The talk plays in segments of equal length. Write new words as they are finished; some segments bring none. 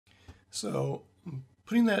So I'm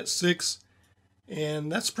putting that at 6,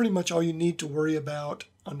 and that's pretty much all you need to worry about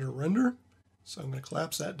under render. So I'm going to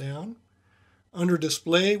collapse that down. Under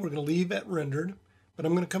display, we're going to leave at rendered, but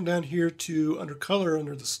I'm going to come down here to under color,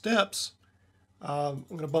 under the steps. I'm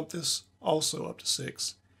going to bump this also up to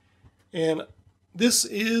 6. And this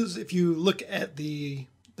is, if you look at the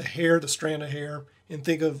hair, the strand of hair, and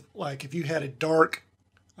think of like if you had a dark,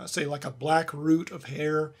 say like a black root of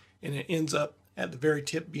hair, and it ends up at the very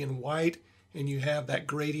tip being white, and you have that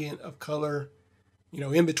gradient of color,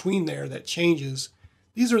 in between there that changes.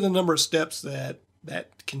 These are the number of steps that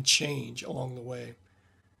can change along the way.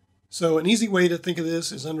 So an easy way to think of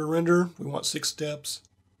this is under render, we want 6 steps,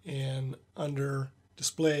 and under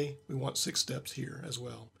display, we want 6 steps here as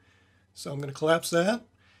well. So I'm going to collapse that.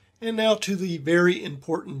 And now to the very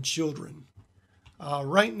important children.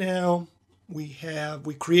 Right now, we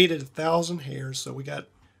created 1,000 hairs, so we got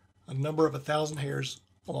a number of 1,000 hairs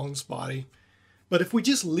along this body. But if we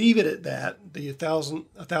just leave it at that, the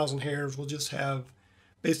 1,000 hairs will just have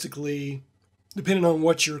basically, depending on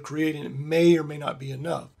what you're creating, it may or may not be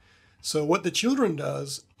enough. So what the children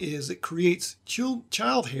does is it creates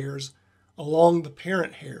child hairs along the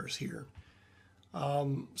parent hairs here.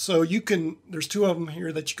 So there's 2 of them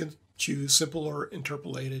here that you can choose, simple or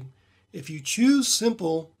interpolated. If you choose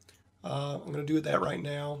simple, I'm going to do that right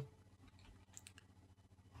now.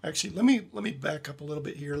 Actually, let me back up a little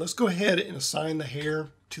bit here. Let's go ahead and assign the hair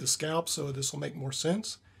to the scalp so this will make more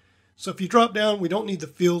sense. So if you drop down, we don't need the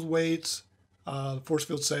field weights, the force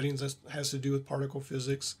field settings. That has to do with particle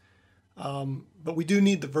physics. But we do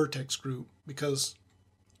need the vertex group because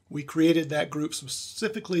we created that group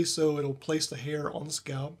specifically so it'll place the hair on the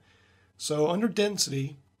scalp. So under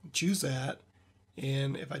density, choose that.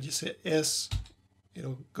 And if I just hit S,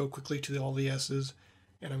 it'll go quickly to all the S's.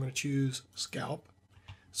 And I'm going to choose scalp.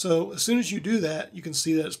 So as soon as you do that, you can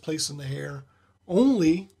see that it's placing the hair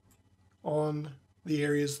only on the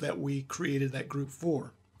areas that we created that group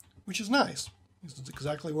for, which is nice. This is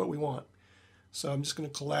exactly what we want. So I'm just going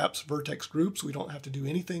to collapse vertex groups. We don't have to do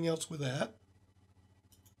anything else with that.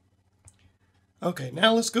 Okay,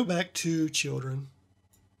 now let's go back to children.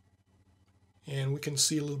 And we can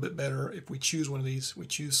see a little bit better if we choose one of these. We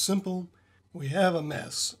choose simple. We have a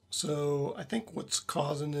mess. So I think what's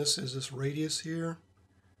causing this is this radius here.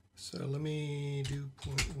 So let me do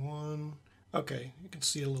 0.1. Okay, you can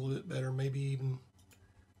see a little bit better. Maybe even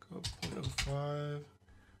go 0.05.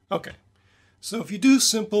 Okay. So if you do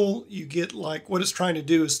simple, you get like what it's trying to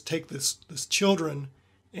do is take this children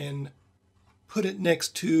and put it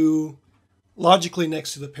logically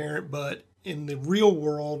next to the parent, but in the real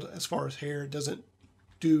world, as far as hair, it doesn't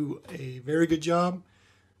do a very good job.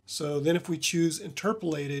 So then if we choose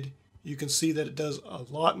interpolated, you can see that it does a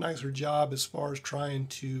lot nicer job as far as trying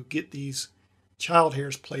to get these child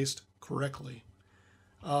hairs placed correctly.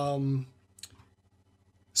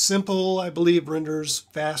 Simple, I believe, renders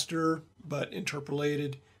faster, but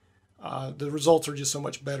interpolated, the results are just so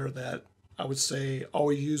much better that I would say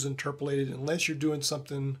always use interpolated unless you're doing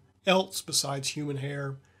something else besides human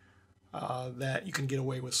hair that you can get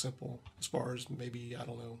away with simple, as far as maybe, I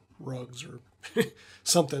don't know, rugs or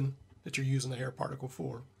something that you're using the hair particle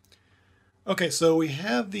for. Okay, so we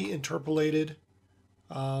have the interpolated.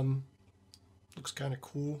 Looks kind of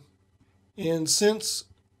cool. And since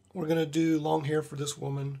we're going to do long hair for this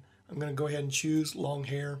woman, I'm going to go ahead and choose long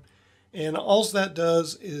hair. And all that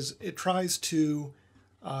does is it tries to,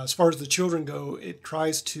 as far as the children go, it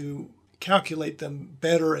tries to calculate them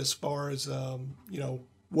better as far as,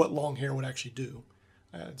 what long hair would actually do.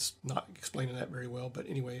 It's not explaining that very well, but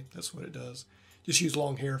anyway, that's what it does. Just use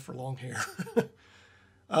long hair for long hair.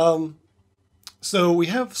 So we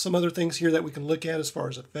have some other things here that we can look at as far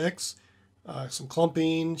as effects, some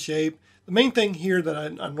clumping, shape. The main thing here that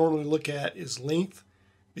I normally look at is length,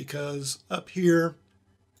 because up here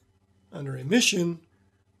under emission,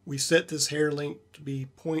 we set this hair length to be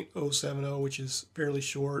 0.070, which is fairly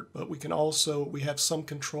short, but we have some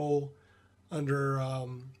control under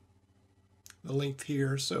the length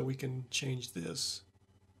here, so we can change this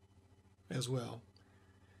as well.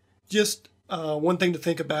 Just one thing to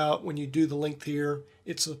think about when you do the length here,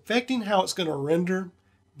 it's affecting how it's going to render,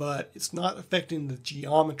 but it's not affecting the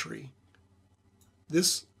geometry.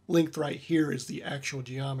 This length right here is the actual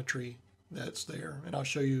geometry that's there, and I'll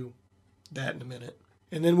show you that in a minute.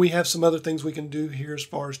 And then we have some other things we can do here as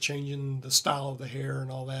far as changing the style of the hair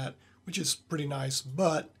and all that, which is pretty nice,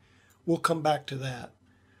 but we'll come back to that.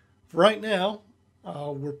 For right now,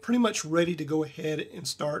 we're pretty much ready to go ahead and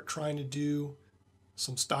start trying to do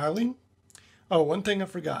some styling. Oh, one thing I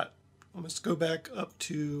forgot. Let's go back up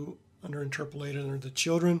to under interpolated, under the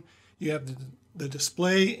children. You have the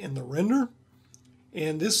display and the render.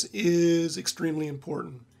 And this is extremely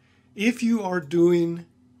important. If you are doing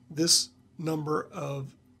this number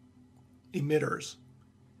of emitters,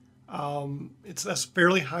 that's a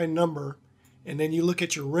fairly high number, and then you look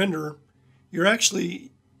at your render, you're pretty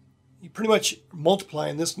much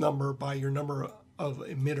multiplying this number by your number of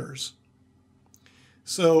emitters.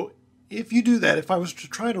 So if you do that, if I was to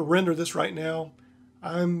try to render this right now,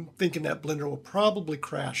 I'm thinking that Blender will probably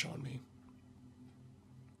crash on me.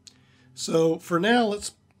 So for now,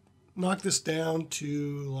 let's knock this down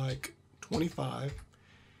to like 25.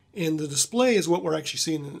 And the display is what we're actually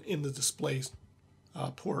seeing in the display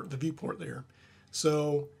port, the viewport there.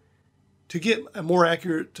 So to get a more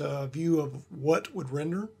accurate view of what would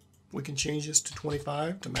render, we can change this to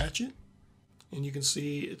 25 to match it. And you can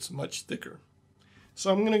see it's much thicker.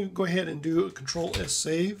 So I'm going to go ahead and do a Control-S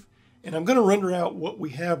save. And I'm going to render out what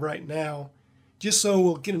we have right now, just so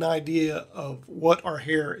we'll get an idea of what our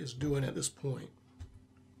hair is doing at this point.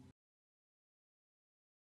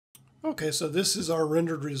 Okay, so this is our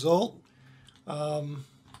rendered result.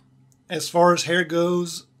 As far as hair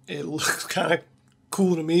goes, it looks kind of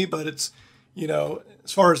cool to me, but it's,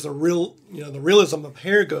 as far as the realism of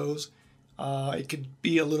hair goes, it could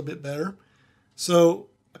be a little bit better. So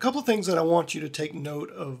a couple of things that I want you to take note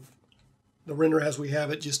of the render as we have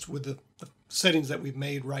it, just with the settings that we've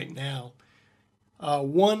made right now.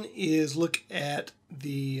 One is look at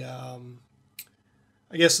the,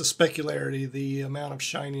 I guess the specularity, the amount of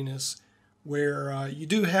shininess, where you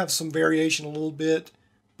do have some variation a little bit,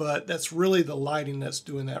 but that's really the lighting that's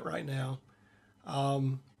doing that right now.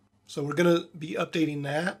 So we're going to be updating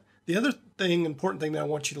that. The other important thing that I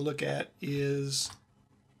want you to look at is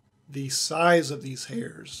the size of these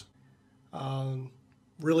hairs.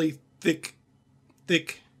 Really thick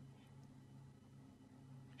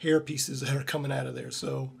hair pieces that are coming out of there.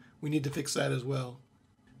 So we need to fix that as well.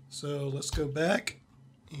 So let's go back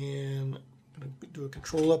and I'm going to do a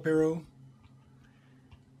Control up arrow.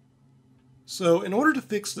 So in order to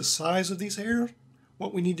fix the size of these hairs,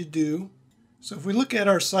 what we need to do, so if we look at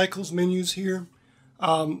our cycles menus here,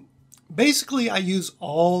 basically I use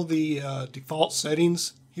all the default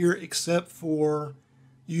settings here except for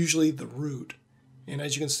usually the root. And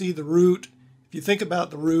as you can see, the root, if you think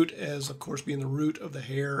about the root as, of course, being the root of the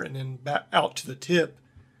hair and then back out to the tip,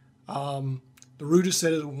 the root is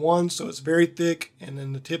set at 1, so it's very thick, and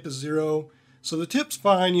then the tip is 0. So the tip's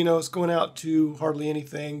fine, it's going out to hardly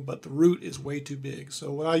anything, but the root is way too big.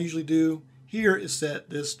 So what I usually do here is set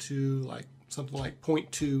this to something like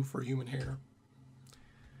 0.2 for human hair.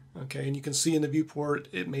 Okay, and you can see in the viewport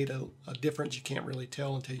it made a difference. You can't really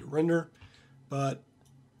tell until you render, but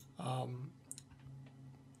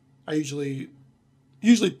I usually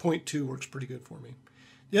 0.2 works pretty good for me.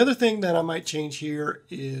 The other thing that I might change here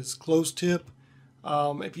is close tip.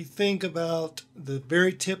 If you think about the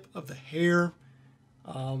very tip of the hair,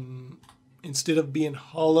 instead of being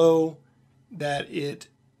hollow, that it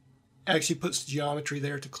actually puts geometry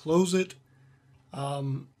there to close it.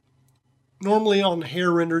 Normally on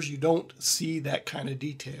hair renders you don't see that kind of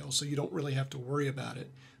detail, so you don't really have to worry about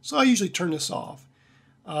it. So I usually turn this off.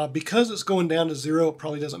 Because it's going down to 0, it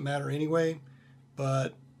probably doesn't matter anyway,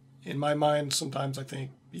 but in my mind sometimes I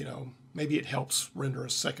think, maybe it helps render a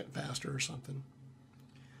second faster or something.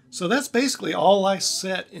 So that's basically all I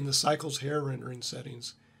set in the Cycles hair rendering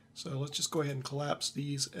settings. So let's just go ahead and collapse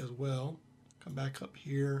these as well. Come back up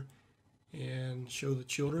here and show the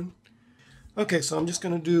children. Okay, so I'm just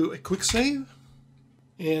going to do a quick save.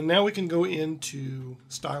 And now we can go into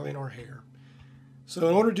styling our hair. So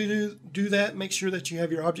in order to do that, make sure that you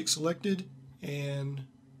have your object selected and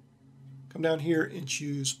come down here and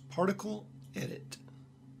choose Particle Edit.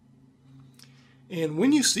 And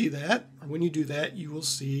when you see that, or when you do that, you will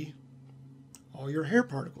see all your hair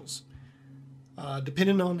particles,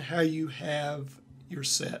 depending on how you have your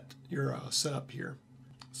setup here.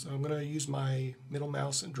 So I'm going to use my middle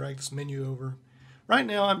mouse and drag this menu over. Right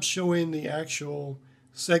now I'm showing the actual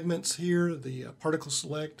segments here, the particle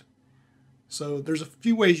select. So there's a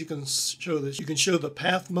few ways you can show this. You can show the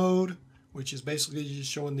path mode, which is basically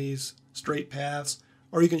just showing these straight paths,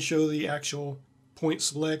 or you can show the actual point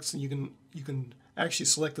selects, and you can actually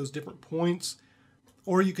select those different points,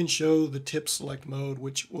 or you can show the tip select mode,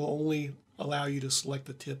 which will only allow you to select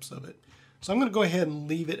the tips of it. So I'm going to go ahead and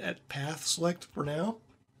leave it at path select for now.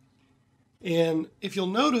 And if you'll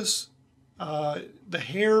notice, the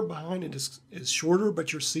hair behind it is shorter,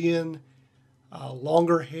 but you're seeing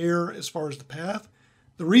longer hair as far as the path.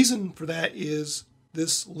 The reason for that is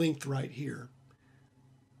this length right here.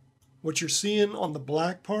 What you're seeing on the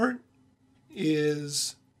black part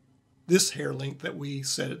is this hair length that we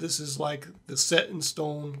set it. This is like the set in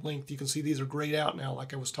stone length. You can see these are grayed out now,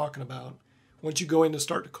 like I was talking about. Once you go in to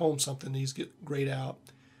start to comb something, these get grayed out.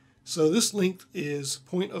 So this length is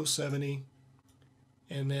 0.070,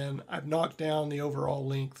 and then I've knocked down the overall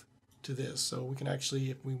length to this. So we can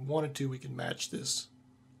actually, if we wanted to, we can match this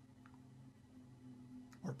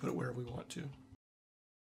or put it wherever we want to.